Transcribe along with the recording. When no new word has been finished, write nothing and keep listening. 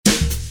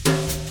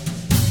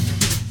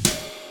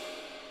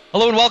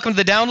Hello and welcome to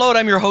the download.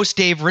 I'm your host,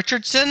 Dave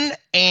Richardson,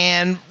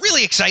 and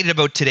really excited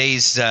about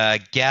today's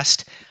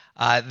guest.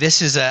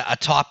 This is a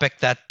topic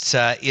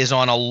that is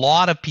on a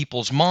lot of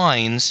people's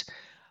minds,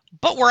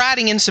 but we're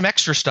adding in some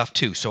extra stuff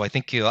too. So I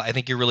think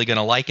you're really going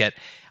to like it.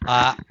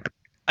 Uh,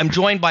 I'm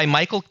joined by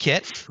Michael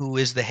Kitt, who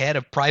is the head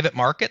of private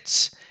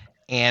markets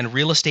and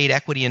real estate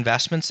equity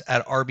investments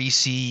at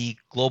RBC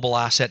Global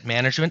Asset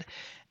Management.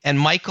 And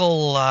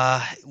Michael,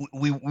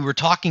 we were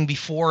talking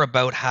before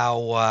about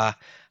how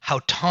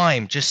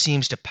time just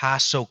seems to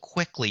pass so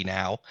quickly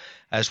now,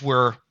 as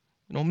we're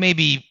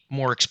maybe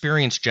more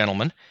experienced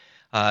gentlemen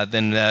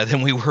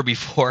than we were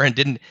before, and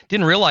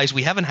didn't realize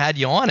we haven't had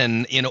you on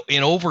in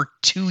over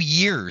 2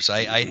 years.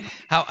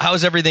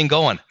 How's everything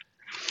going?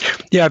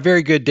 Yeah,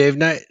 very good, Dave.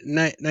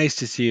 Nice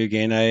to see you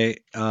again.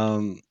 It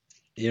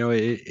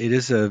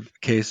is a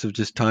case of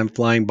just time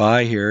flying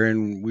by here,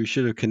 and we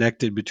should have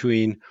connected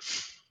between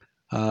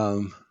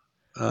um,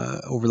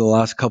 over the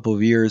last couple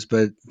of years,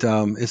 but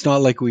it's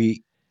not like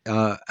we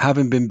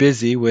haven't been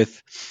busy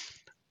with.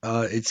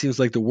 It seems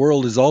like the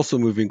world is also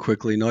moving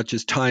quickly, not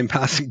just time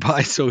passing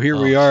by. So here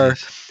Oh, we are,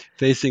 geez.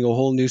 facing a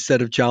whole new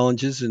set of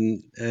challenges,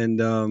 and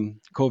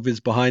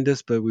COVID's behind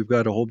us, but we've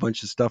got a whole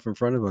bunch of stuff in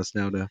front of us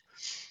now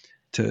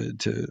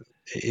to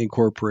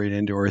incorporate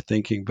into our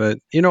thinking. But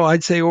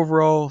I'd say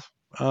overall,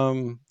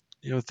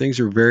 things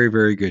are very,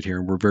 very good here,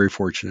 and we're very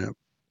fortunate.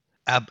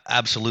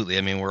 Absolutely.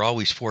 I mean, we're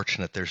always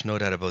fortunate. There's no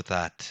doubt about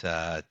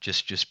that.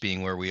 Just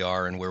being where we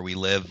are and where we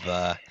live.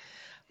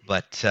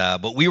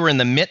 But we were in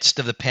the midst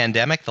of the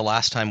pandemic the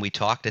last time we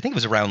talked. I think it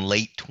was around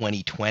late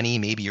 2020,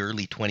 maybe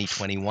early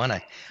 2021.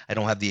 I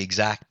don't have the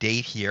exact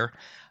date here.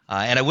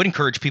 And I would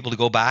encourage people to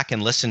go back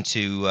and listen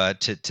to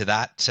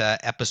that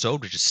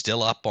episode, which is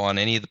still up on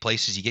any of the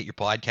places you get your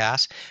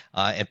podcasts.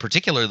 In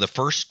particular, the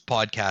first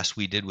podcast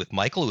we did with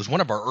Michael, it was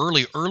one of our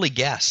early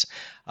guests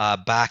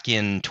back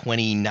in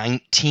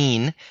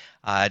 2019,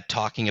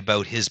 talking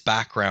about his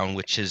background,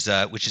 which is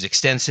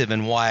extensive,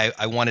 and why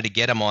I wanted to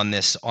get him on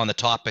the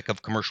topic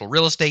of commercial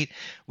real estate.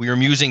 We were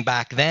musing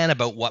back then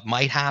about what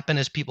might happen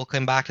as people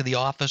come back to the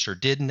office or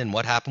didn't, and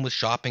what happened with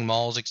shopping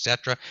malls,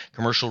 etc.,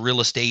 commercial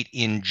real estate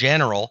in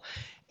general.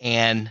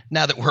 And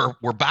now that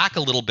we're back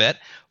a little bit,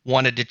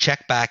 wanted to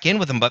check back in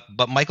with him.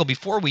 But Michael,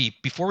 before we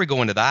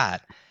go into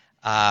that,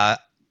 uh,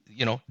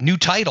 new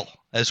title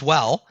as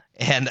well,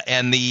 and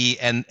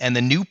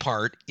the new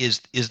part is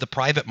the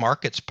private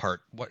markets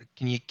part. What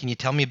can you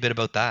tell me a bit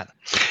about that?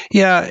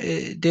 Yeah,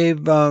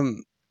 Dave.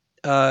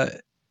 Uh,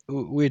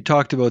 we had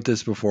talked about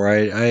this before.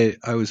 I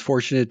was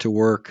fortunate to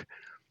work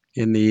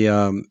in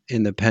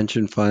the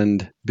pension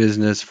fund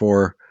business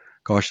for,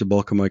 gosh, the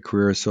bulk of my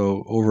career,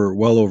 so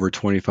well over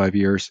 25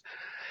 years.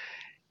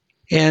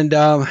 And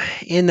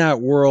in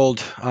that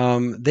world,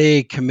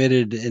 they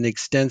committed an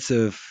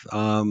extensive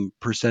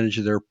percentage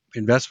of their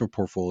investment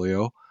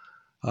portfolio,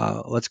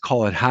 let's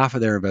call it half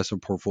of their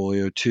investment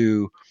portfolio,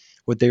 to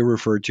what they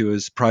refer to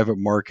as private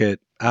market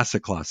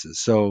asset classes.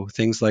 So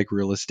things like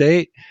real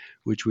estate,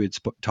 which we had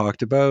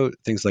talked about,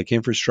 things like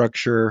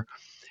infrastructure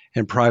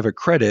and private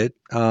credit,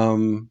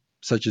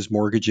 such as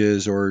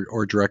mortgages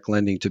or direct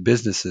lending to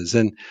businesses.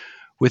 And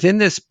within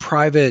this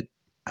private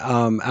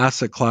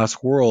asset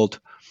class world,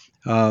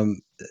 um,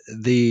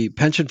 the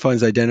pension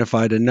funds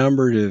identified a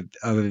number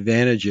of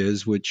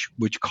advantages which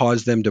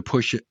caused them to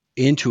push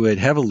into it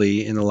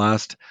heavily in the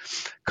last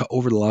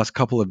over the last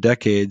couple of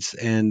decades,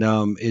 and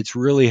it's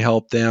really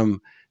helped them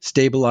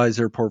stabilize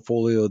their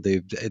portfolio.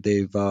 They've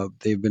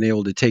been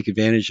able to take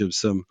advantage of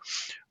some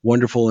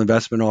wonderful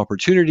investment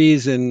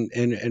opportunities, and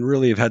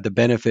really have had the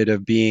benefit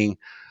of being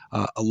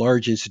a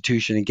large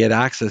institution and get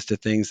access to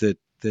things that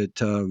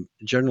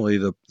generally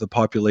the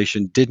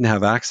population didn't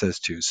have access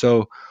to.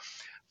 So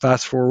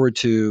fast forward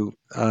to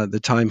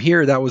the time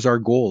here, that was our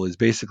goal, is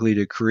basically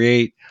to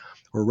create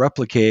or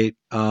replicate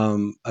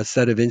a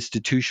set of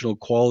institutional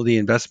quality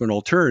investment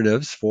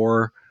alternatives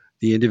for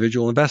the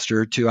individual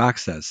investor to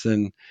access.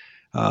 And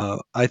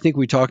I think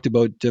we talked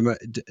about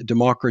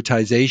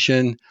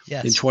democratization in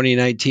Yes.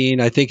 2019.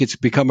 I think it's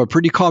become a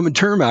pretty common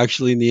term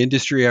actually in the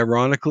industry,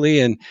 ironically.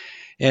 And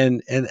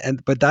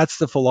but that's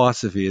the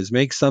philosophy: is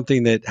make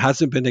something that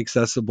hasn't been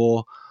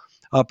accessible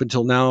up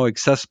until now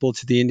accessible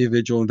to the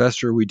individual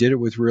investor. We did it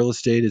with real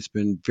estate. It's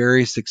been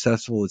very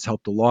successful. It's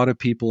helped a lot of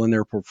people in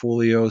their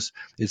portfolios.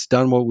 It's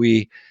done what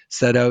we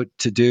set out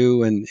to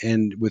do, and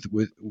with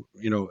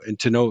and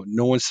to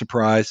no one's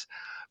surprise,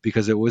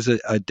 because it was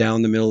a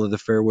down the middle of the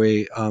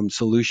fairway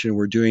solution.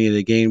 We're doing it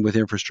again with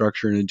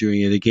infrastructure, and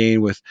doing it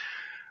again with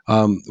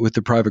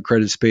the private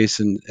credit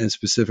space, and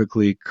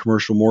specifically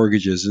commercial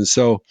mortgages. And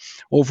so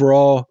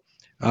overall,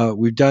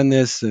 we've done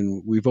this,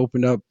 and we've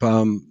opened up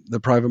the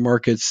private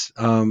markets,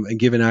 and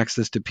given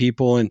access to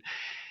people,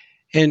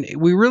 and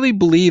we really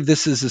believe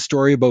this is a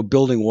story about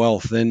building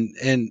wealth.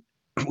 And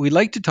we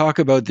like to talk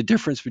about the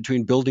difference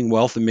between building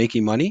wealth and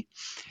making money.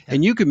 Yeah.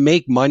 And you can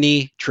make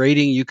money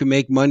trading, you can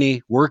make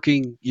money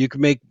working, you can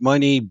make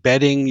money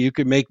betting, you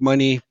can make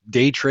money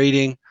day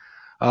trading.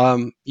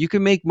 You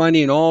can make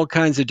money in all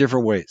kinds of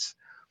different ways.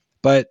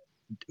 But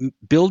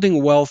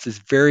building wealth is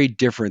very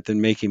different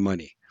than making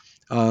money.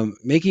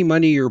 Making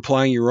money, you're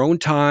applying your own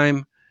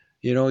time.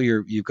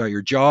 You've got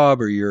your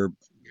job, or you're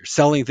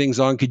selling things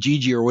on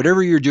Kijiji, or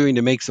whatever you're doing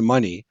to make some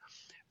money.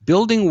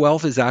 Building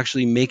wealth is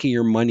actually making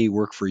your money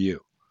work for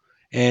you,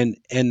 and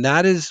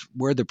that is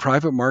where the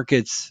private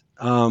markets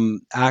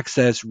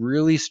access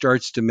really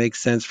starts to make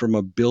sense from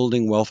a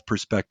building wealth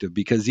perspective,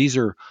 because these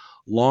are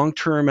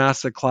long-term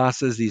asset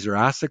classes. These are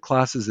asset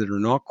classes that are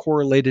not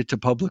correlated to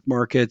public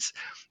markets.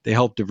 They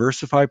help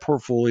diversify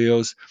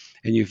portfolios,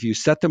 and if you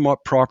set them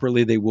up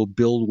properly, they will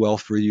build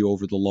wealth for you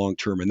over the long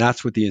term, and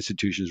that's what the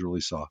institutions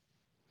really saw.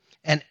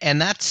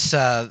 And that's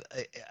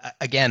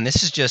again,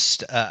 this is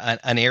just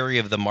an area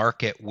of the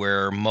market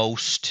where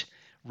most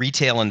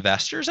retail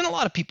investors and a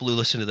lot of people who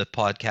listen to the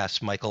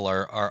podcast, Michael,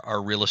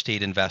 are real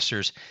estate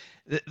investors.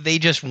 They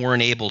just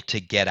weren't able to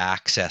get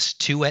access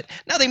to it.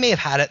 Now they may have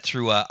had it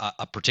through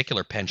a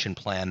particular pension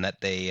plan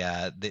that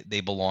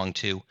they belong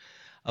to.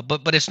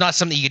 But it's not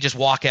something you could just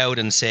walk out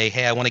and say,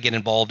 "Hey, I want to get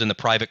involved in the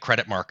private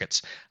credit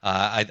markets.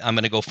 I'm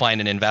going to go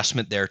find an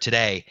investment there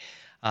today."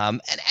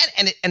 And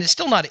it's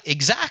still not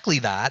exactly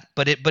that,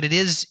 but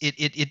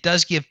it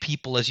does give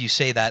people, as you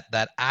say,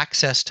 that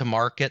access to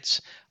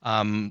markets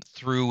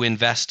through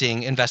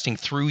investing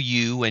through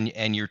you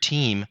and your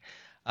team.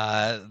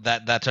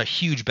 That's a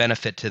huge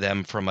benefit to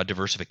them from a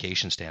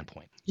diversification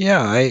standpoint.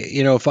 Yeah,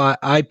 if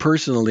I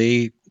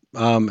personally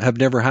have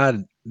never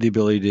had the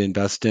ability to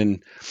invest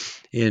in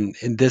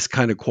this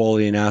kind of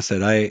quality and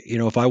asset.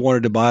 If I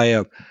wanted to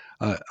buy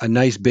a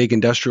nice big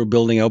industrial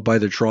building out by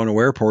the Toronto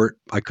airport,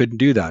 I couldn't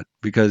do that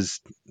because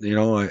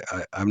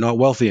I'm not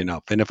wealthy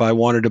enough. And if I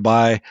wanted to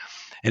buy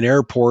an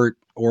airport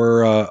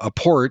or a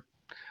port,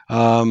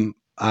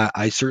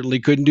 I certainly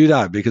couldn't do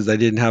that because I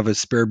didn't have a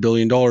spare $1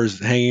 billion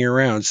hanging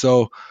around.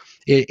 So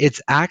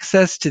it's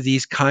access to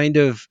these kind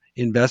of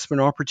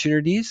investment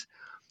opportunities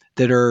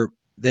that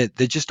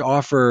just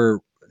offer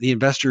the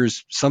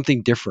investors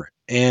something different.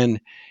 And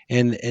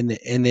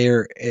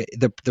they're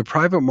the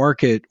private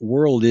market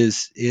world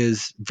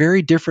is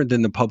very different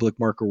than the public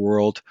market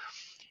world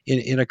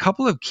in a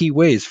couple of key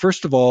ways.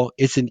 First of all,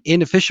 it's an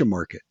inefficient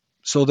market.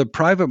 So the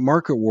private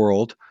market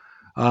world,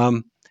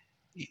 um,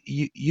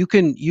 you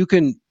can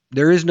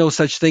there is no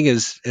such thing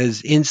as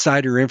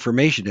insider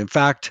information. In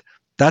fact,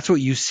 that's what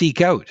you seek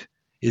out,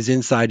 is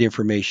inside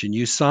information.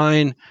 You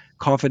sign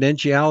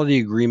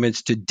confidentiality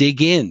agreements to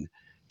dig in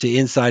to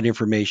inside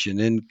information,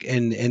 and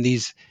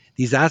these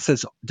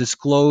assets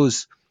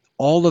disclose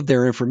all of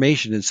their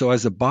information. And so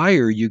as a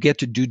buyer, you get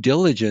to due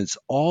diligence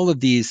all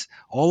of this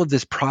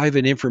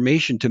private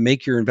information to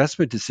make your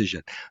investment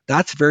decision.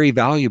 That's very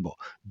valuable,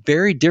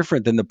 very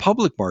different than the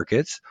public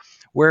markets,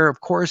 where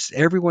of course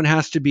everyone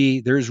has to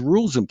be, there's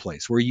rules in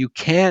place where you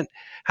can't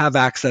have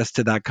access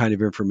to that kind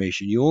of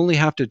information. You only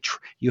have to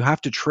you have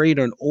to trade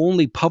on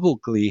only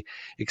publicly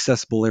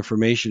accessible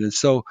information. And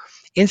so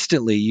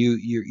instantly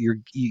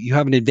you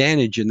have an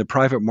advantage in the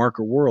private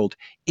market world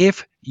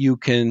if you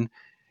can,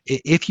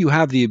 if you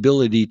have the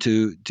ability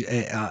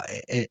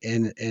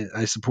and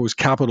I suppose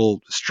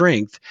capital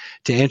strength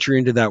to enter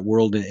into that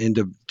world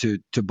and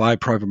to buy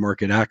private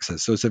market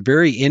access. So it's a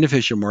very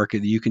inefficient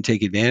market that you can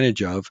take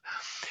advantage of.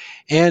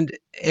 And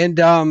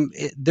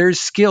there's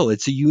skill.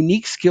 It's a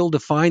unique skill to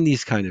find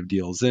these kind of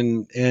deals.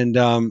 And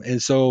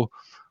so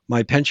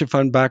my pension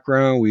fund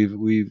background,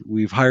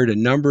 we've hired a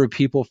number of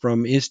people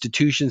from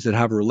institutions that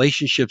have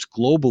relationships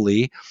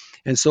globally,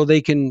 and so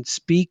they can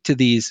speak to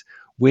these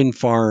wind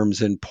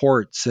farms and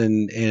ports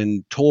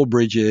and toll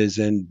bridges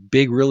and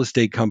big real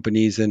estate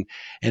companies and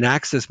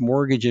access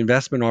mortgage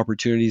investment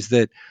opportunities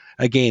that,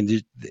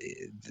 again,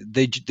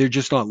 they're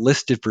just not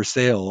listed for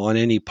sale on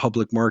any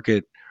public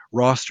market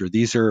roster.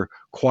 These are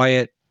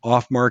quiet,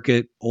 off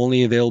market,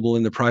 only available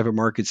in the private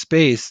market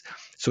space.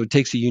 So it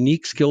takes a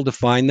unique skill to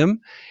find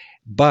them.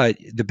 But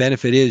the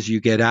benefit is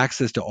you get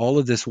access to all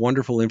of this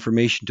wonderful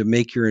information to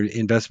make your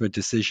investment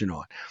decision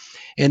on.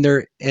 And they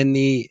are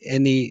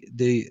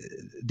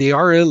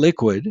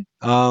illiquid.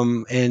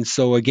 And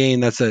so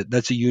again, that's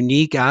a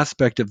unique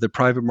aspect of the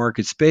private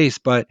market space.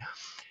 But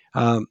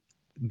um,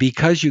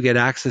 because you get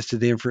access to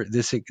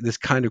this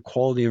kind of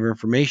quality of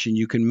information,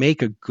 you can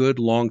make a good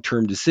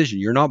long-term decision.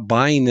 You're not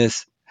buying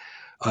this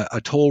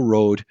a toll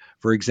road,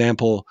 for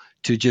example,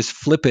 to just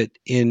flip it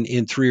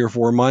in 3 or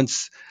 4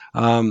 months,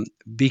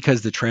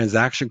 because the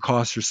transaction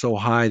costs are so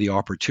high, the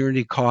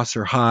opportunity costs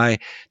are high.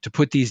 To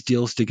put these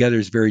deals together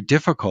is very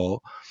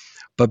difficult.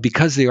 But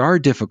because they are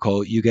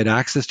difficult, you get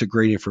access to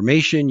great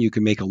information. You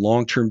can make a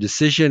long-term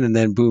decision, and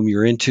then boom,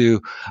 you're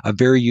into a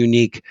very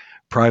unique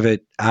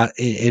private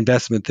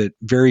investment that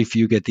very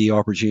few get the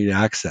opportunity to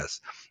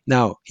access.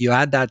 Now, you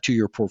add that to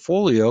your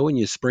portfolio and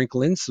you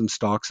sprinkle in some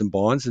stocks and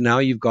bonds, and now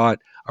you've got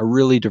a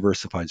really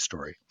diversified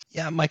story.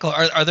 Yeah, Michael,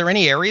 are there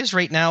any areas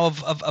right now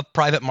of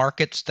private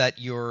markets that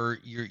you're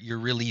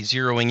really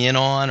zeroing in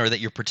on, or that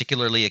you're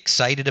particularly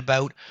excited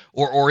about,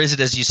 or is it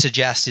as you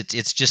suggest,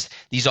 it's just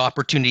these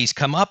opportunities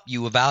come up,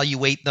 you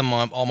evaluate them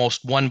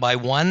almost one by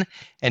one,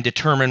 and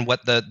determine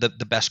what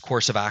the best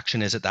course of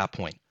action is at that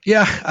point?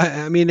 Yeah,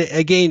 I mean,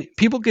 again,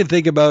 people can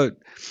think about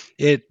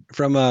it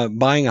from a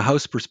buying a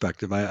house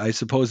perspective. I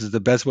suppose is the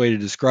best way to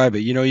describe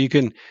it. You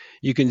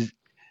can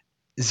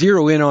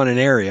zero in on an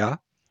area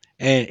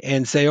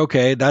and say,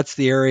 okay, that's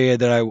the area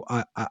that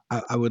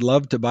I would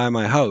love to buy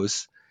my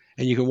house.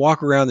 And you can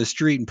walk around the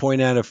street and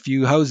point out a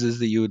few houses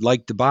that you would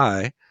like to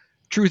buy.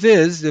 Truth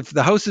is, if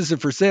the house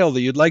isn't for sale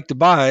that you'd like to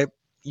buy,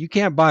 you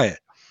can't buy it.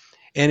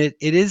 And it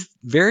is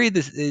very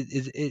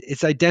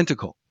it's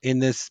identical in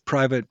this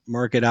private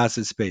market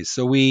asset space.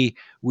 So we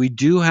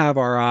do have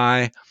our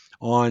eye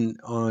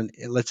on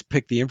let's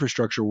pick the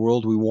infrastructure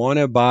world. We want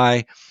to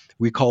buy,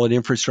 we call it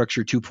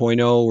infrastructure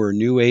 2.0 or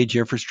new age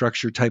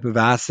infrastructure type of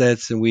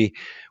assets, and we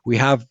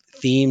have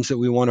themes that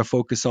we want to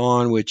focus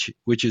on, which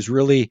is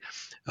really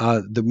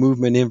the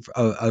movement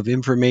of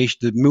information,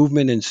 the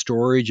movement and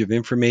storage of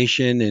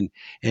information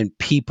and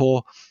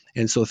people.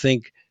 And so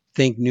think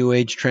new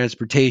age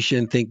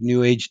transportation, think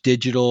new age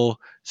digital,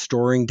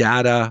 storing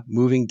data,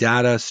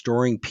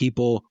 storing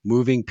people,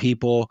 moving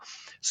people,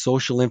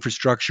 social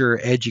infrastructure,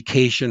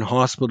 education,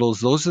 hospitals.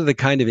 Those are the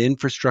kind of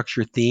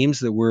infrastructure themes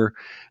that we're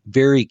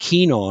very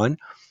keen on.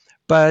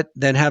 But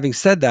then, having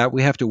said that,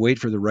 we have to wait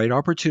for the right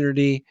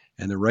opportunity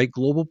and the right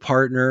global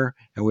partner,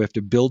 and we have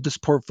to build this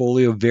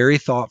portfolio very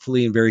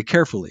thoughtfully and very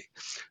carefully.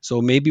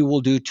 So maybe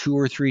we'll do 2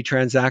 or 3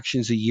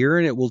 transactions a year,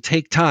 and it will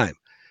take time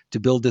to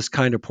build this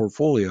kind of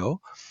portfolio.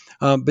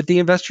 But the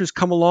investors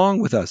come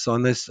along with us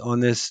on this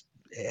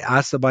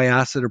asset by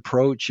asset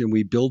approach, and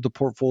we build the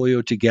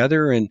portfolio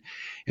together. And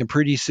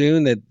pretty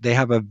soon that they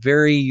have a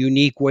very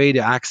unique way to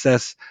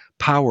access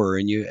power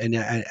and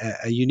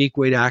a unique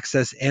way to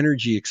access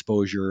energy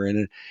exposure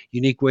and a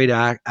unique way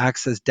to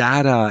access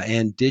data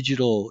and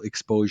digital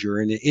exposure.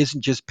 And it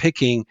isn't just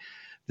picking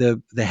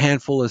the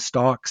handful of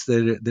stocks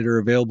that are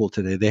available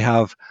today. They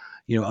have,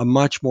 a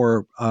much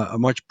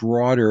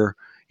broader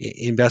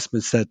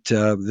investment set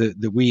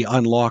that we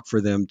unlock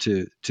for them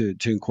to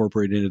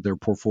incorporate into their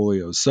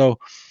portfolios. So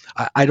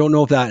I don't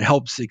know if that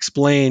helps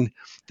explain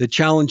the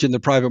challenge in the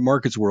private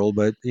markets world,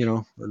 but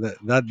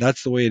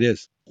that's the way it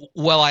is.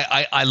 Well,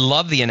 I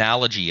love the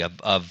analogy of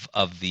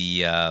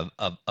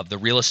the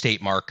real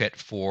estate market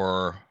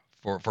for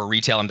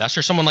retail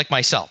investors, someone like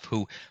myself,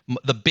 who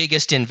the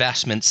biggest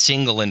investment,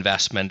 single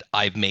investment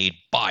I've made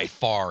by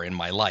far in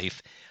my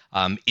life,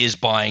 is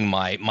buying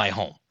my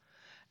home.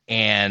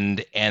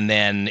 And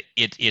then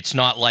it's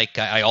not like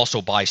I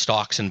also buy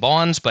stocks and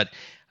bonds, but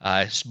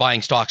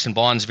buying stocks and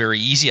bonds very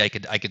easy. I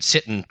could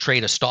sit and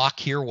trade a stock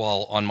here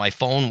while on my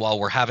phone while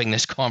we're having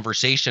this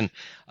conversation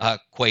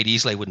quite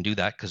easily. I wouldn't do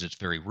that because it's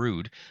very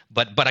rude,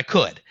 but I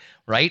could,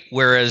 right?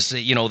 Whereas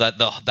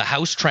that the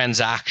house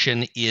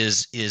transaction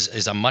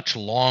is a much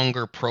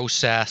longer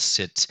process.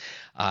 It's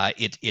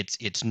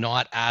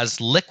not as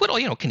liquid.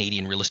 Oh,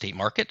 Canadian real estate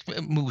market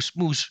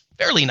moves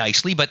fairly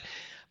nicely, but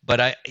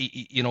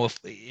if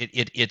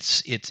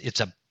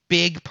it's a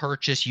big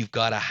purchase, you've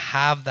got to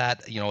have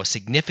that, a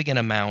significant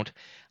amount,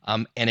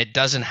 and it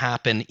doesn't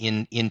happen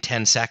in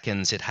 10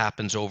 seconds. It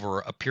happens over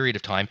a period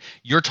of time.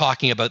 You're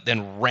talking about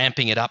then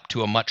ramping it up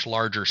to a much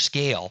larger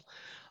scale.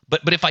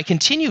 But if I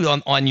continue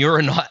on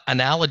your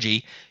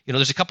analogy,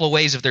 there's a couple of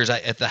ways. If there's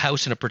at the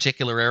house in a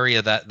particular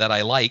area that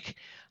I like,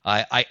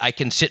 I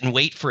can sit and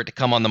wait for it to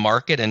come on the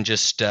market and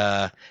just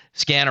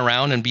scan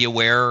around and be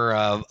aware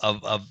of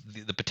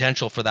the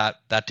potential for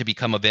that to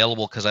become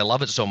available because I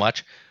love it so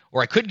much.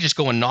 Or I could just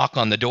go and knock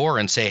on the door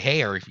and say,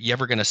 "Hey, are you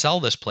ever going to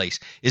sell this place?"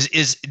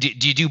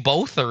 Do you do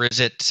both, or is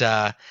it?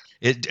 So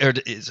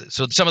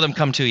some of them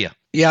come to you.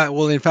 Yeah,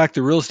 well, in fact,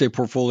 the real estate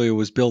portfolio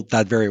was built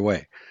that very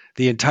way.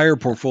 The entire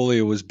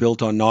portfolio was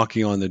built on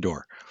knocking on the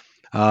door.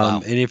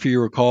 Wow. And if you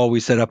recall,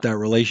 we set up that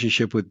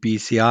relationship with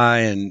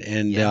BCI,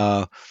 and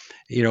Yeah.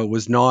 it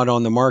was not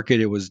on the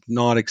market. It was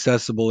not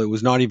accessible. It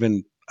was not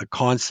even a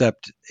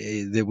concept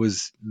that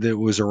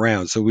was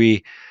around. So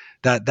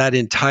that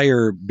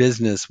entire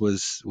business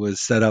was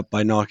set up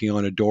by knocking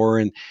on a door.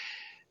 And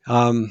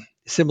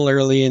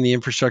similarly, in the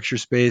infrastructure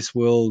space,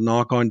 we'll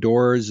knock on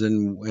doors,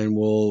 and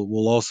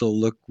we'll also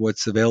look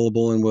what's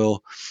available, and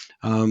we'll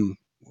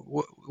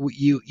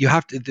you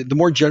have to, the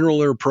more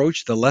general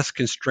approach, the less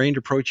constrained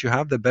approach you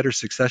have, the better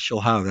success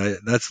you'll have.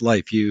 That's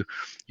life. You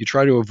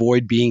try to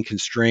avoid being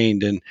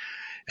constrained,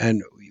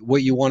 and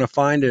what you want to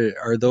find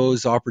are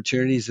those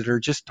opportunities that are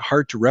just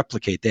hard to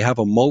replicate. They have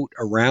a moat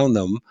around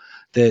them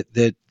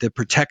that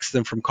protects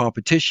them from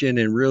competition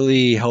and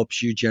really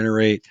helps you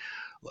generate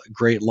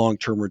great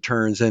long-term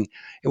returns. And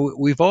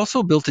we've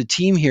also built a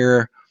team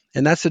here,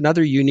 and that's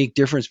another unique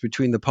difference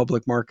between the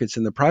public markets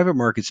and the private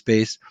market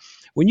space.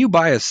 When you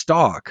buy a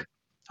stock,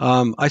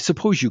 I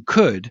suppose you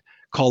could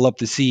call up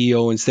the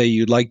CEO and say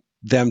you'd like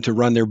them to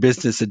run their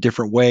business a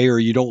different way, or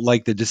you don't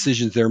like the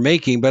decisions they're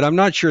making, but I'm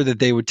not sure that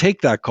they would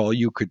take that call.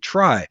 You could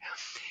try.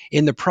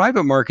 In the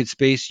private market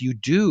space, you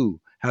do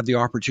have the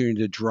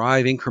opportunity to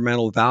drive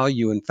incremental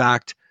value. In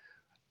fact,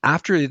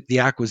 after the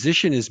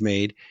acquisition is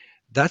made,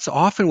 that's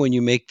often when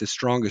you make the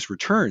strongest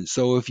return.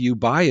 So if you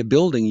buy a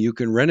building, you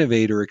can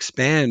renovate or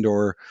expand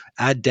or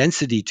add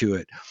density to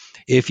it.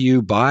 If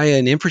you buy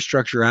an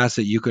infrastructure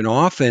asset, you can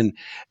often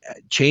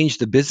change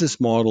the business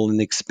model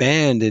and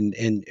expand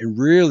and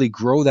really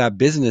grow that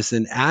business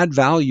and add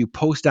value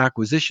post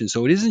acquisition.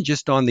 So it isn't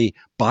just on the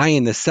buy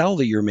and the sell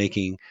that you're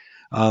making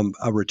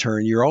a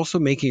return. You're also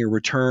making a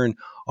return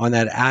on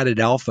that added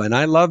alpha. And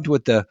I loved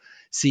what the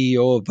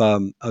CEO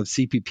of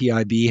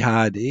CPPIB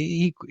had.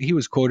 He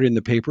was quoted in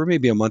the paper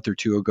maybe a month or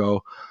two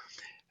ago,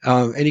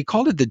 and he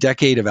called it the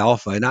decade of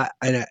alpha.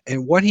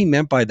 And what he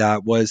meant by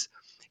that was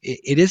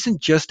it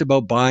isn't just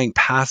about buying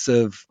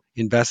passive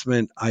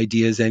investment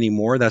ideas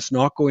anymore. That's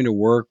not going to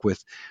work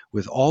with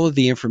all of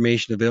the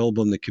information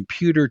available in the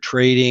computer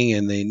trading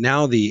and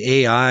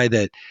the AI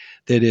that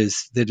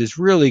is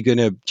really going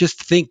to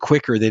just think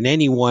quicker than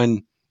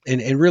anyone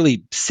and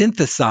really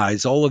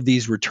synthesize all of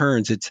these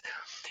returns.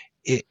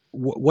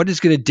 What is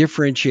going to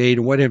differentiate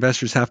and what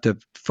investors have to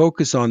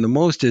focus on the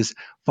most is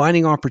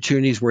finding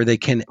opportunities where they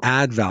can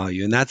add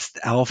value, and that's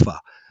alpha.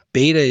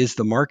 Beta is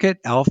the market,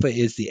 alpha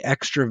is the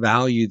extra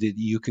value that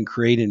you can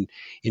create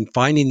in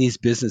finding these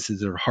businesses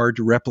that are hard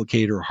to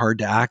replicate or hard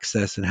to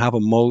access and have a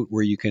moat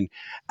where you can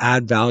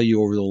add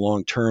value over the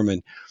long term.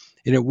 And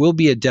it will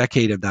be a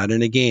decade of that.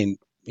 And again,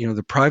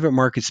 the private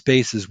market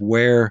space is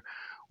where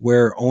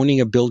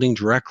owning a building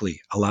directly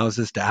allows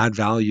us to add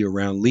value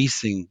around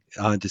leasing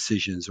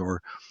decisions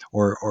or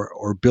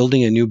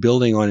building a new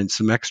building on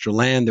some extra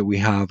land that we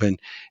have, and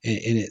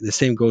the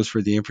same goes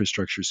for the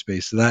infrastructure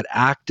space. So that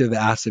active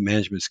asset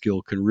management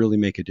skill can really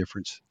make a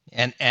difference.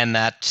 And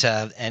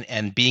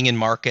being in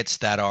markets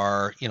that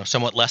are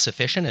somewhat less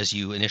efficient, as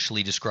you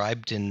initially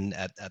described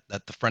at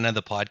the front of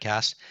the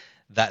podcast,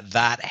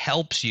 that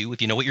helps you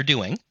if you know what you're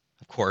doing,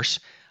 of course,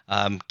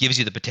 gives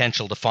you the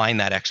potential to find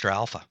that extra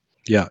alpha.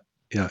 Yeah,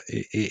 yeah,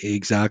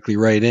 exactly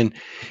right. And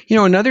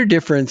another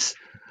difference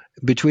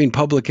between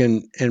public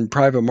and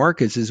private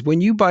markets is when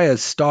you buy a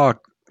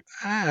stock.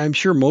 I'm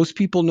sure most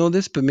people know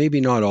this, but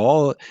maybe not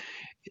all.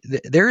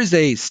 There is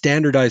a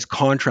standardized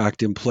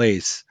contract in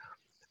place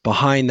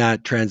behind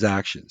that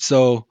transaction.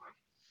 So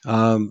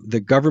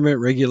the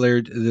government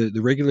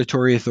the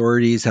regulatory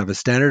authorities have a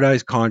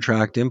standardized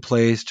contract in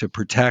place to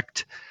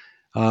protect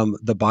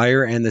the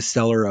buyer and the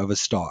seller of a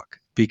stock,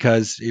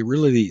 because it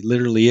really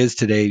literally is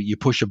today. You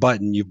push a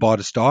button, you've bought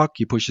a stock.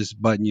 You push this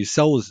button, you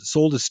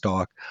sold a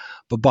stock.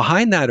 But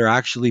behind that are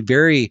actually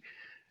very,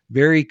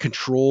 very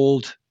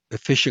controlled,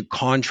 efficient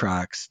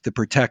contracts that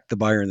protect the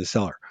buyer and the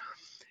seller.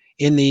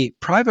 In the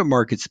private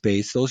market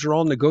space, those are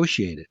all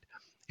negotiated.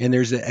 And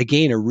there's,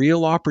 again, a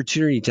real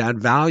opportunity to add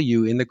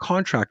value in the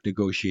contract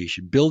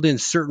negotiation, build in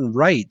certain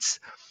rights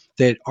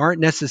that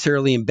aren't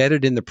necessarily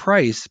embedded in the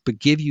price, but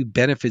give you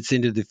benefits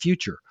into the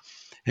future.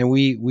 And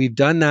we've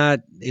done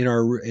that in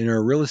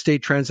our real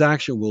estate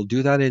transaction. We'll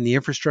do that in the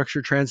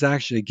infrastructure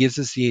transaction. It gives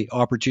us the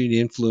opportunity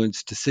to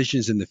influence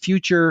decisions in the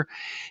future.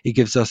 It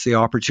gives us the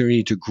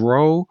opportunity to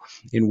grow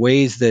in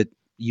ways that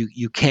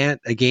you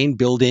can't, again,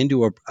 build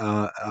into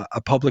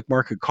a public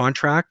market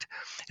contract.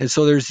 And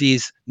so there's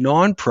these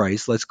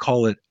non-price, let's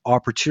call it,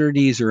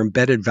 opportunities or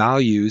embedded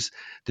values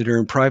that are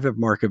in private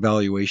market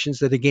valuations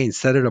that, again,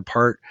 set it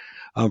apart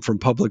from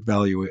public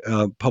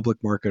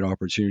market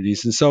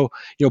opportunities. And so,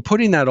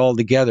 putting that all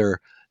together,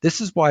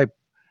 this is why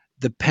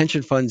the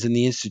pension funds and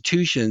the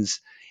institutions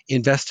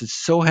invested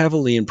so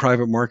heavily in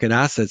private market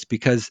assets,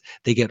 because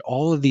they get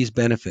all of these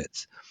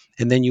benefits.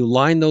 And then you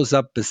line those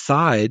up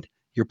beside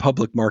your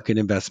public market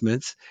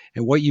investments,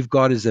 and what you've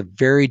got is a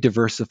very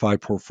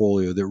diversified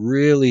portfolio that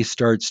really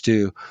starts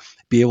to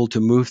be able to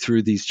move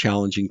through these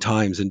challenging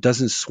times and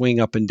doesn't swing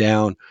up and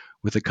down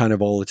with the kind of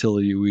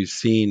volatility we've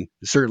seen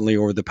certainly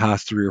over the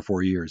past 3 or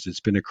 4 years. It's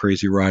been a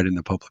crazy ride in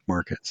the public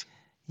markets.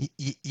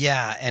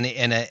 Yeah,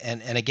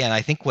 and again,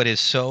 I think what is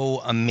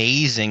so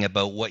amazing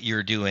about what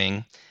you're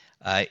doing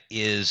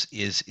is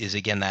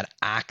again that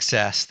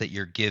access that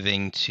you're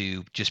giving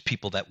to just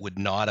people that would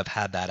not have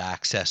had that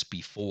access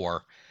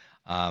before,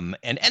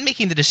 and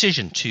making the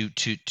decision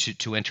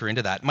to enter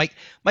into that.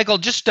 Michael,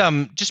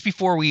 just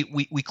before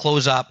we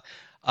close up,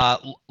 a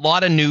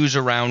lot of news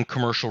around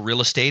commercial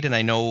real estate, and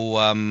I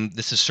know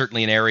this is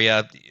certainly an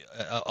area,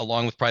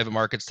 along with private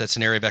markets, that's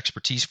an area of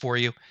expertise for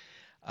you.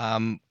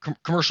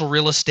 Commercial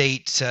real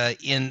estate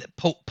in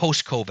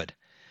post COVID,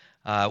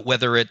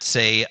 whether it's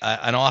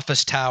an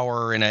office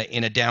tower in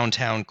a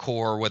downtown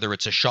core, whether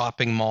it's a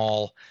shopping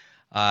mall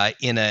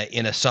in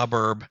a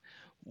suburb.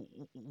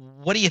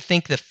 What do you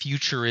think the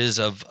future is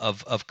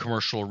of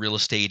commercial real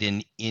estate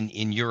in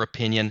your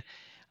opinion?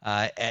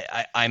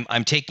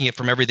 I'm taking it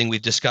from everything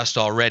we've discussed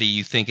already.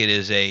 You think it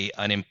is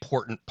an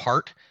important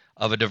part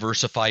of a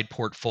diversified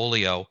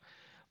portfolio,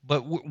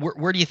 but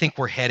where do you think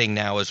we're heading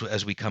now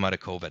as we come out of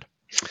COVID?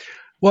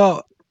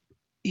 Well,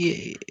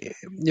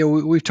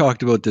 we've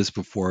talked about this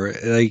before.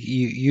 Like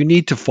you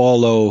need to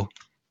follow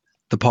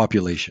the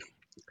population.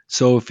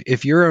 So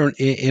if you're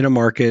in a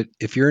market,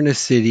 if you're in a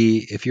city,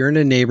 if you're in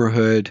a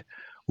neighborhood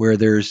where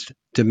there's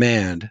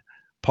demand,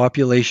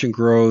 population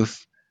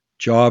growth,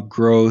 job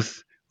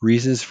growth,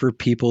 reasons for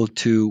people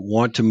to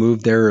want to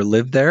move there or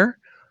live there,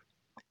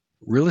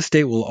 real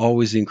estate will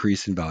always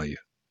increase in value.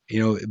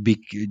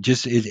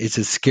 It's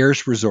a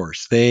scarce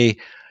resource.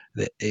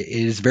 It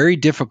is very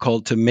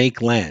difficult to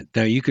make land.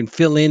 Now you can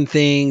fill in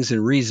things and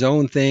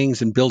rezone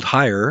things and build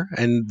higher,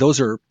 and those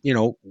are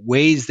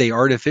ways they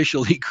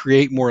artificially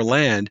create more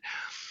land.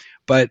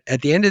 But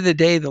at the end of the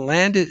day, the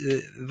land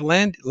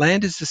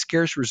is a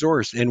scarce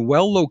resource, and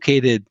well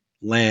located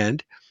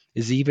land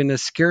is even a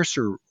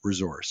scarcer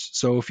resource.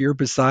 So if you're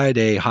beside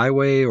a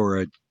highway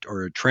or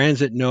a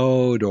transit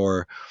node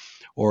or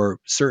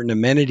certain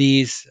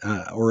amenities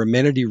or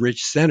amenity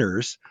rich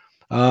centers,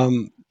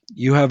 um,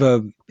 you have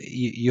a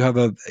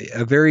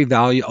very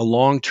a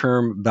long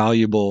term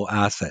valuable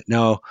asset.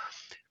 Now,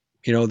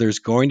 there's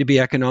going to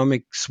be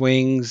economic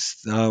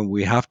swings.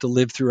 We have to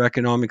live through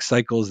economic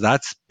cycles.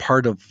 That's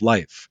part of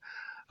life.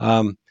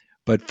 Um,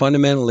 but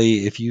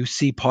fundamentally, if you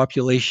see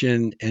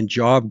population and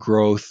job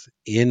growth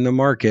in the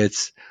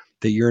markets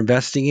that you're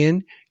investing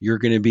in, you're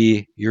going to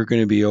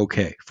be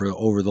okay for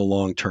over the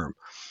long term.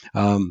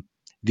 Um,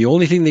 the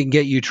only thing that can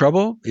get you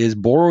trouble is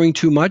borrowing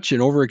too much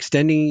and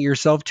overextending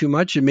yourself too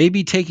much, and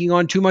maybe taking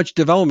on too much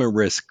development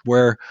risk,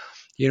 where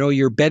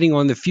you're betting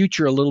on the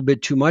future a little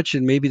bit too much,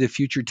 and maybe the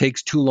future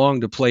takes too long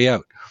to play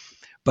out.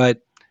 But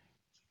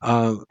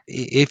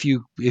if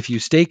you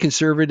stay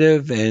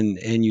conservative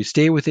and you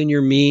stay within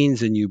your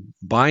means and you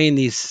buy in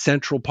these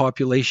central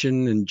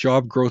population and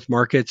job growth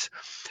markets,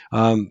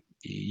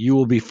 you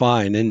will be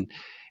fine. And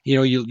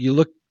you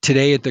look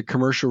today at the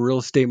commercial real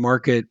estate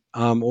market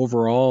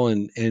overall,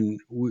 and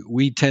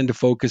we tend to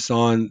focus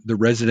on the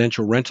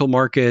residential rental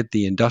market,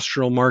 the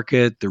industrial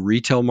market, the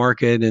retail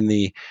market, and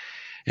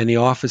the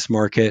office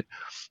market.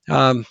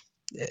 Um,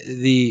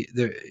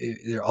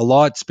 a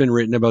lot's been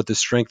written about the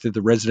strength of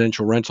the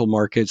residential rental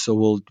market,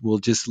 so we'll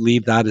just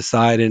leave that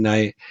aside. And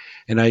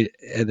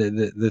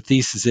the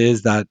thesis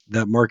is that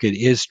that market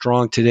is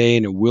strong today,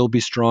 and it will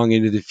be strong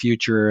into the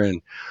future.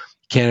 And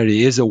Canada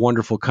is a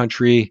wonderful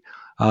country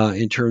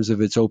in terms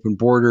of its open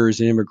borders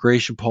and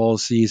immigration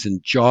policies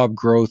and job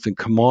growth and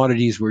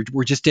commodities.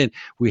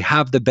 We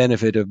have the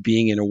benefit of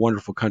being in a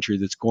wonderful country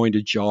that's going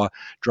to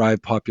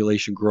drive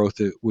population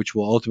growth, which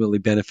will ultimately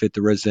benefit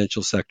the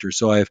residential sector.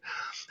 So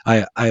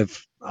I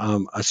have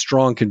a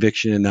strong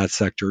conviction in that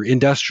sector.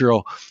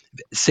 Industrial,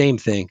 same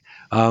thing.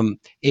 In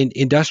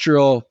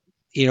industrial,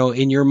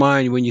 in your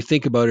mind, when you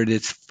think about it,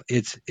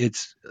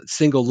 it's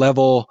single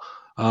level,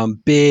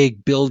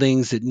 big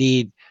buildings that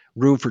need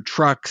room for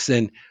trucks,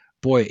 and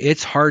boy,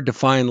 it's hard to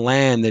find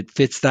land that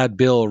fits that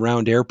bill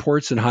around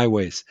airports and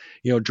highways.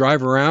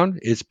 Drive around,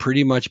 it's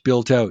pretty much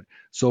built out.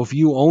 So if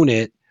you own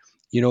it,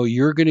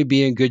 you're going to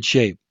be in good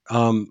shape.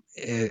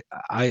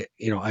 I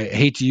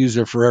hate to use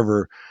a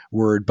forever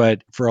word,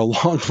 but for a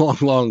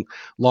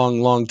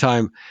long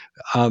time,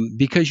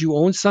 because you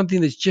own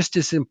something that's just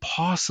as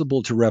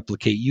impossible to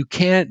replicate. You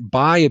can't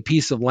buy a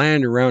piece of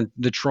land around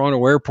the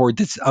Toronto airport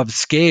that's of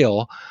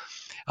scale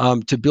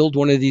to build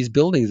one of these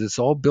buildings. It's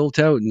all built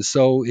out, and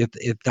so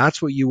if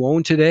that's what you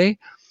own today,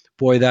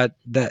 boy, that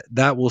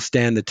will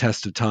stand the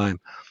test of time.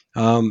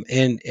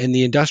 And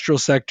the industrial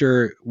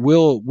sector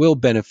will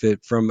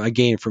benefit from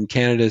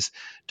Canada's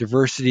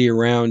diversity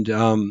around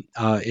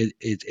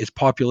its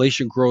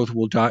population growth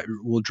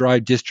will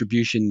drive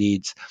distribution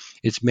needs.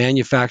 Its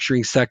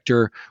manufacturing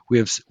sector,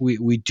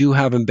 we do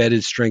have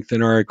embedded strength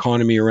in our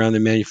economy around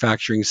the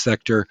manufacturing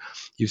sector.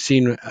 You've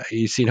seen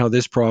how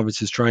this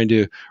province is trying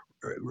to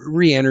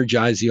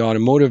re-energize the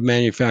automotive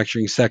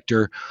manufacturing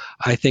sector.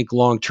 I think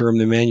long term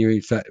the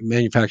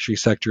manufacturing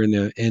sector and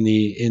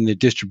the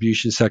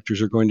distribution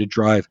sectors are going to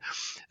drive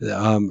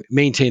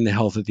maintain the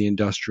health of the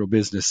industrial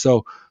business.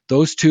 So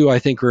those two I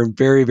think are in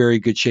very, very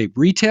good shape.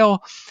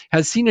 Retail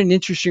has seen an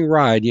interesting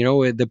ride.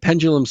 The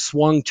pendulum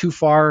swung too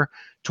far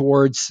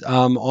towards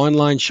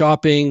online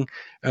shopping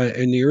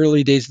in the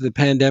early days of the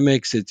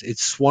pandemics.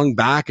 It's swung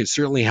back. It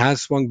certainly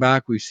has swung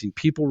back. We've seen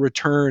people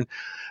return.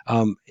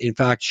 In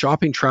fact,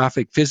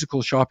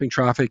 physical shopping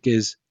traffic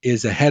is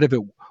ahead of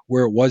it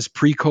where it was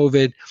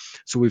pre-COVID.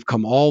 So we've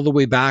come all the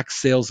way back.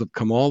 Sales have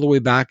come all the way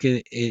back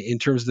in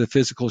terms of the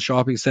physical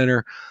shopping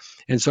center.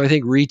 And so I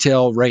think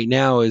retail right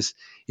now is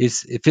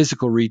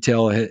physical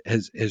retail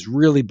has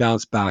really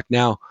bounced back.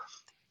 Now,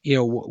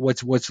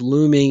 what's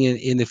looming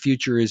in the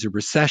future is a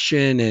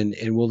recession,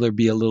 and will there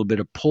be a little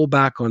bit of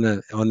pullback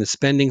on the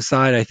spending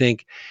side? I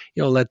think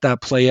let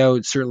that play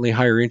out. Certainly,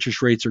 higher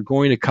interest rates are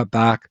going to cut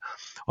back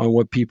on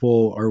what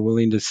people are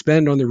willing to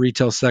spend on the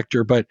retail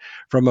sector. But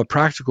from a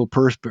practical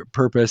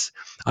purpose,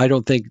 I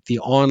don't think the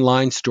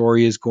online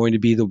story is going to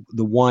be the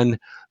one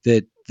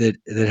that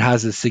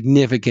has a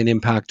significant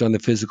impact on the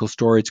physical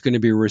store. It's going to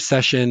be a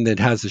recession that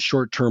has a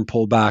short-term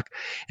pullback.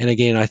 And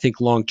again, I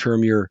think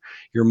long-term, your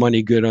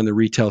money good on the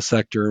retail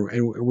sector,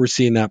 and we're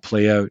seeing that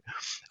play out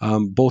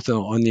both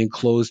on the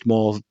enclosed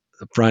mall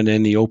front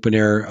and the open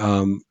air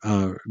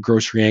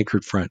grocery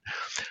anchored front.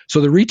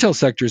 So the retail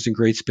sector is in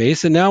great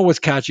space. And now what's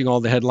catching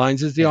all the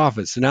headlines is the Yeah.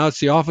 office. So now it's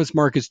the office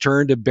market's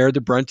turn to bear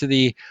the brunt of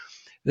the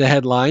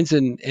headlines.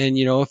 And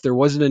if there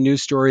wasn't a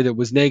news story that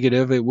was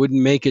negative, it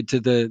wouldn't make it to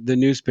the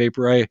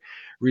newspaper. I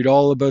read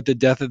all about the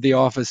death of the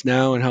office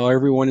now and how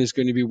everyone is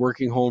going to be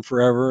working home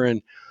forever.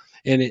 And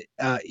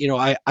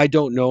I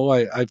don't know.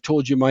 I've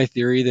told you my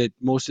theory that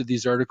most of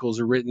these articles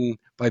are written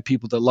by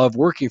people that love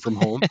working from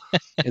home,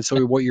 and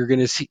so what you're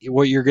going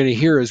to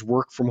hear is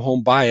work from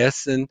home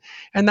bias, and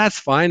that's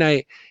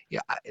fine.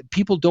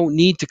 People don't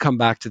need to come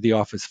back to the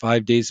office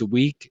 5 days a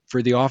week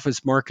for the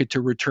office market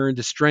to return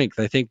to strength.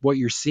 I think what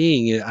you're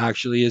seeing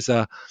actually is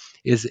a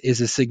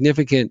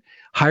significant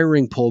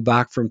hiring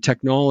pullback from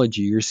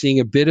technology. You're seeing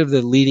a bit of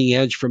the leading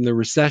edge from the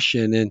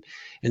recession,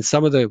 and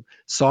some of the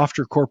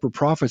softer corporate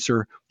profits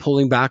are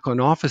pulling back on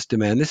office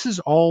demand. This is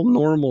all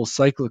normal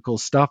cyclical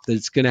stuff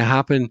that's going to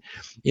happen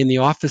in the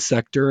office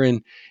sector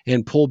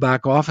and pull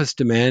back office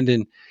demand.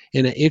 And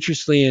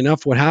interestingly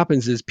enough, what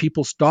happens is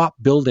people stop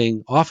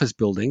building office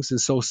buildings,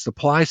 and so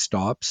supply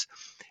stops.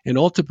 And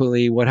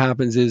ultimately, what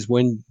happens is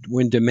when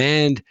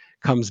demand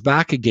comes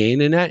back again,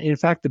 and that, in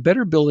fact, the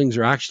better buildings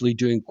are actually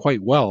doing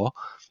quite well.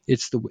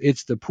 It's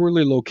the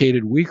poorly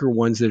located, weaker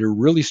ones that are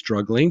really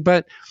struggling,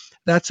 but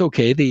that's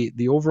okay.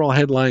 The overall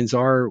headlines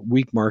are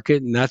weak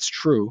market, and that's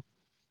true.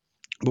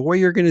 But what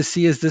you're going to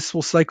see is this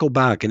will cycle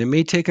back, and it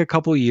may take a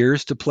couple of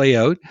years to play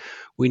out.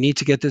 We need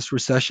to get this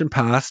recession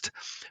past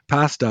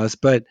us,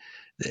 but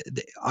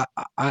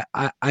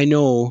I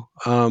know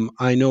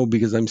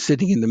because I'm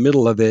sitting in the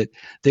middle of it.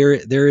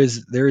 There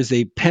is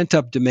a pent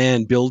up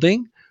demand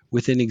building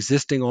within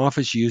existing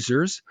office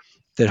users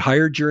that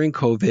hired during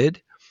COVID,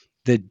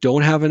 that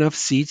don't have enough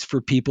seats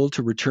for people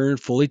to return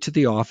fully to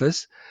the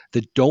office,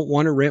 that don't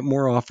want to rent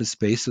more office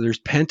space. So there's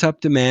pent up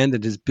demand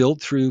that is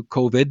built through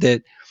COVID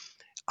that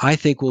I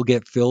think will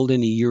get filled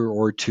in a year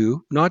or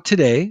two. Not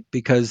today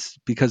because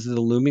of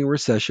the looming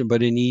recession,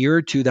 but in a year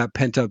or two that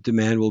pent up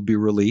demand will be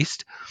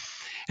released.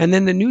 And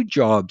then the new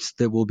jobs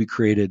that will be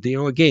created.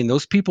 Again,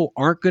 those people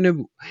aren't going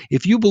to,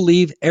 if you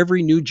believe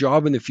every new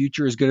job in the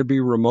future is going to be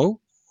remote,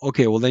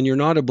 okay, well then you're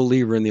not a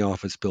believer in the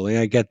office building.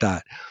 I get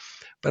that.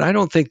 But I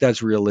don't think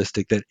that's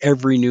realistic that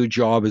every new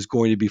job is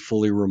going to be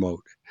fully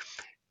remote.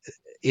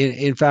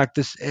 In fact,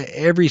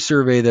 every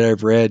survey that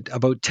I've read,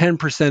 about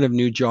 10% of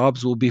new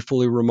jobs will be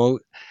fully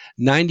remote.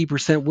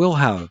 90% will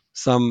have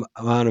some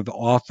amount of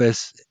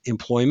office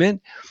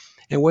employment.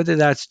 And whether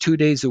that's 2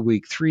 days a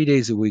week, 3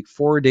 days a week,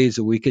 4 days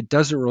a week, it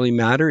doesn't really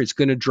matter. It's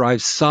going to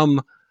drive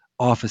some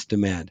office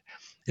demand.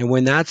 And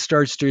when that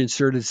starts to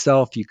insert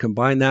itself, you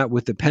combine that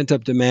with the pent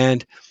up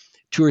demand,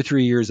 2 or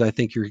 3 years, I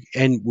think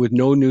and with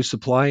no new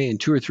supply in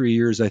 2 or 3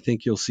 years, I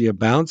think you'll see a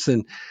bounce.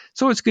 And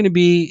so it's going to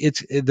be,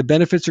 the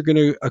benefits are going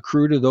to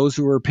accrue to those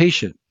who are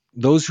patient,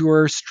 those who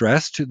are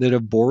stressed, that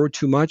have borrowed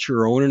too much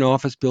or own an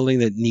office building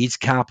that needs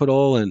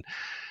capital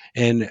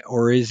and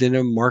or is in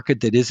a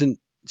market that isn't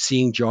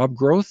seeing job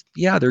growth.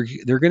 Yeah, they're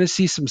going to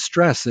see some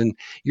stress, and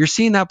you're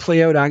seeing that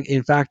play out.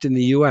 In fact, in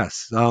the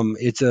U.S.,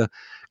 it's a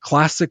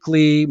classic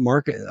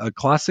market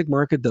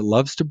that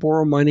loves to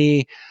borrow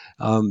money.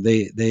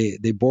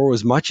 They borrow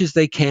as much as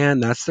they can.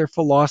 That's their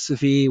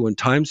philosophy. When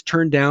times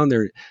turn down,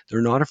 they're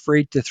not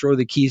afraid to throw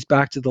the keys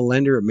back to the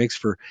lender. It makes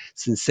for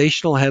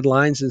sensational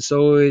headlines, and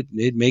so it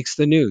makes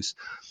the news.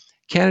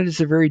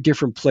 Canada's a very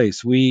different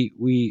place. We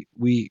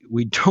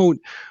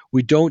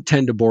don't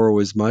tend to borrow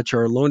as much.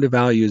 Our loan to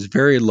value is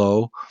very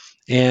low,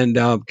 and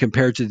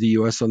compared to the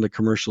U.S. on the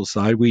commercial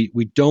side,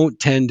 we don't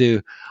tend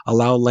to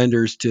allow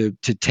lenders to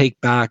take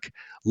back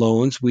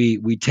loans.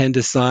 We tend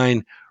to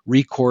sign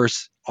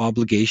recourse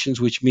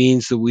obligations, which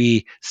means that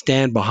we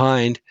stand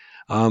behind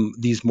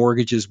these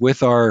mortgages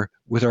with our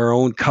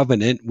own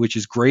covenant, which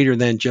is greater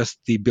than just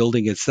the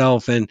building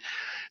itself. And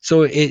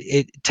so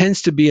it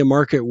tends to be a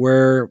market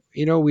where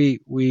we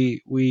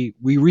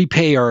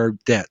repay our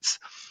debts,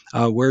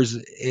 whereas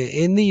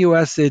in the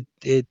U.S. it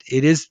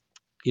is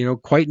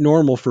quite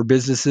normal for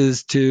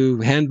businesses to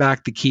hand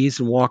back the keys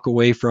and walk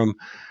away from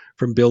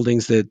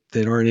buildings that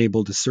aren't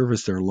able to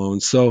service their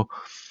loans. So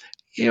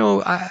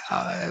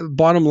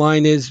bottom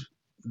line is,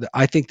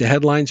 I think the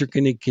headlines are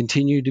going to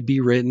continue to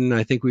be written.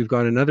 I think we've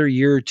got another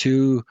year or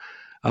two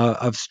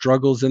of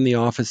struggles in the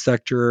office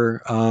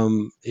sector.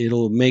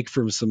 It'll make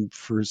for some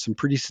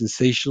pretty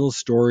sensational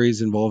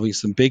stories involving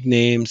some big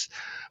names,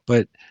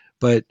 but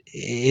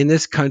in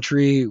this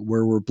country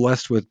where we're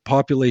blessed with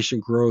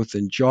population growth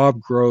and job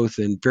growth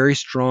and very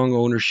strong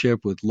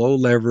ownership with low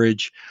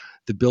leverage,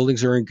 the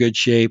buildings are in good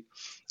shape.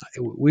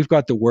 We've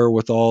got the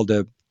wherewithal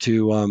to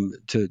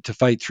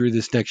fight through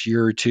this next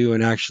year or two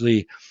and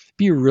actually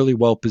be really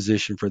well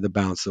positioned for the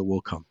bounce that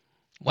will come.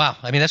 Wow.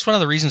 I mean, that's one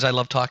of the reasons I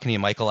love talking to you,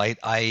 Michael.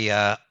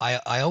 I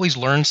always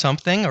learn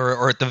something,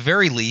 or at the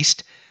very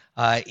least,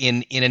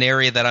 in an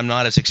area that I'm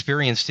not as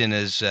experienced in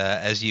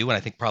as you, and I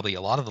think probably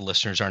a lot of the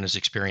listeners aren't as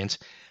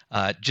experienced.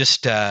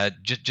 Just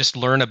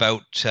learn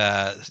about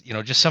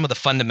just some of the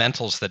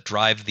fundamentals that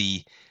drive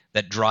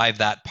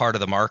that part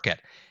of the market.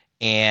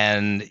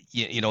 And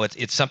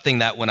it's something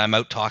that when I'm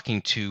out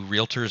talking to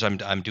realtors,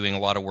 I'm doing a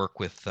lot of work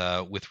with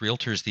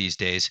realtors these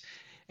days,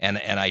 and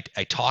I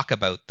talk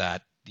about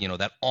that,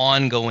 that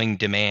ongoing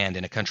demand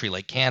in a country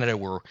like Canada,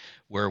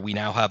 where we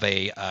now have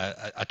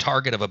a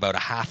target of about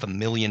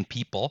 500,000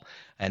 people,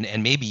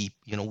 and maybe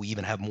we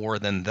even have more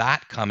than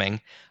that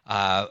coming,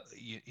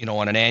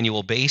 on an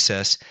annual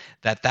basis.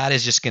 That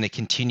is just going to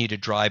continue to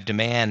drive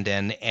demand,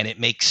 and it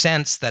makes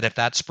sense that if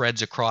that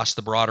spreads across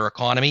the broader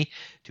economy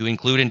to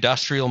include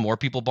industrial, more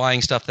people buying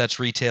stuff that's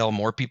retail,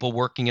 more people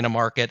working in a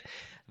market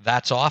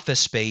that's office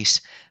space,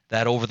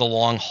 that over the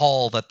long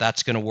haul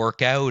that's going to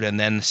work out. And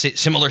then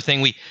similar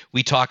thing,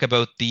 we talk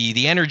about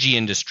the energy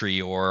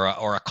industry or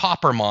a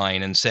copper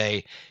mine and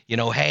say,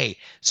 hey,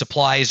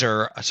 supply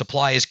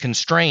is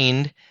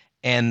constrained,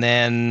 and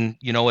then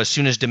as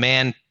soon as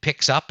demand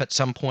picks up at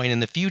some point in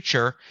the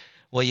future,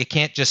 well, you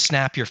can't just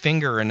snap your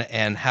finger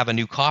and have a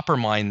new copper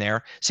mine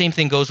there. Same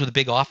thing goes with a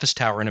big office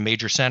tower in a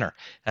major center.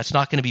 That's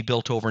not going to be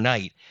built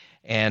overnight.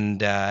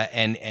 And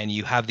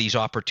you have these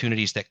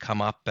opportunities that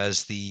come up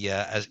as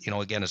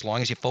again, as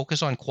long as you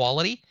focus on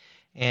quality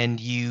and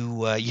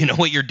you know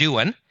what you're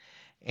doing,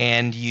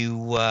 and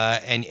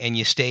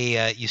you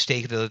stay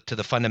to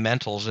the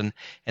fundamentals. And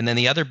then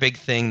the other big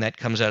thing that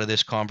comes out of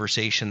this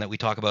conversation that we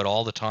talk about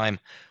all the time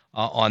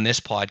on this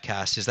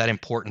podcast is that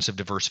importance of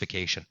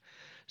diversification.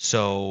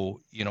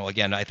 So,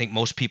 again, I think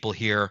most people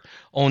here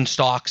own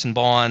stocks and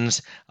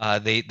bonds.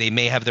 They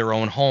may have their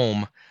own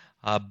home,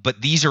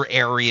 but these are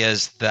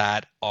areas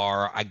that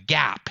are a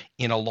gap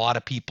in a lot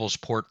of people's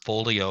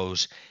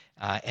portfolios.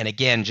 And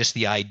again, just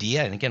the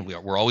idea, and again,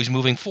 we're always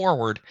moving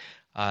forward.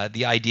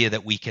 The idea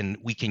that we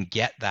can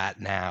get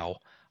that now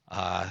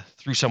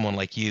through someone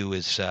like you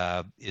is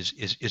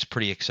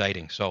pretty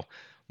exciting. So,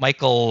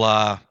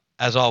 Michael,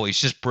 as always,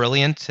 just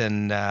brilliant,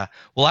 and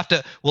we'll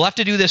have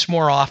to do this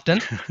more often.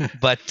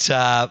 But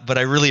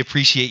I really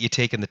appreciate you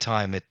taking the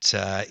time.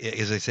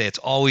 As I say, it's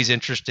always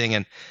interesting,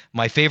 and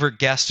my favorite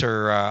guests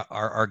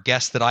are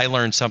guests that I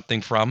learned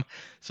something from.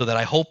 So that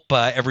I hope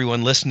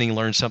everyone listening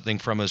learned something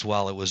from as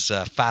well. It was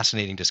a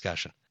fascinating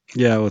discussion.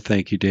 Yeah, well,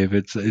 thank you, Dave.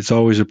 It's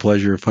always a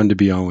pleasure, fun to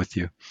be on with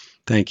you.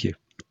 Thank you.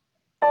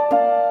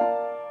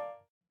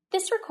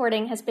 This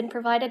recording has been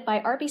provided by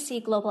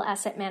RBC Global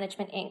Asset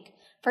Management, Inc.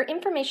 for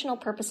informational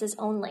purposes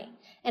only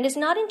and is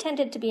not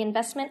intended to be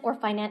investment or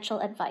financial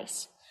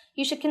advice.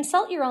 You should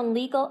consult your own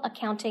legal,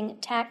 accounting,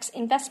 tax,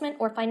 investment,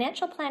 or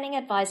financial planning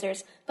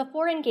advisors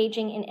before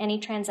engaging in any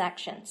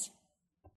transactions.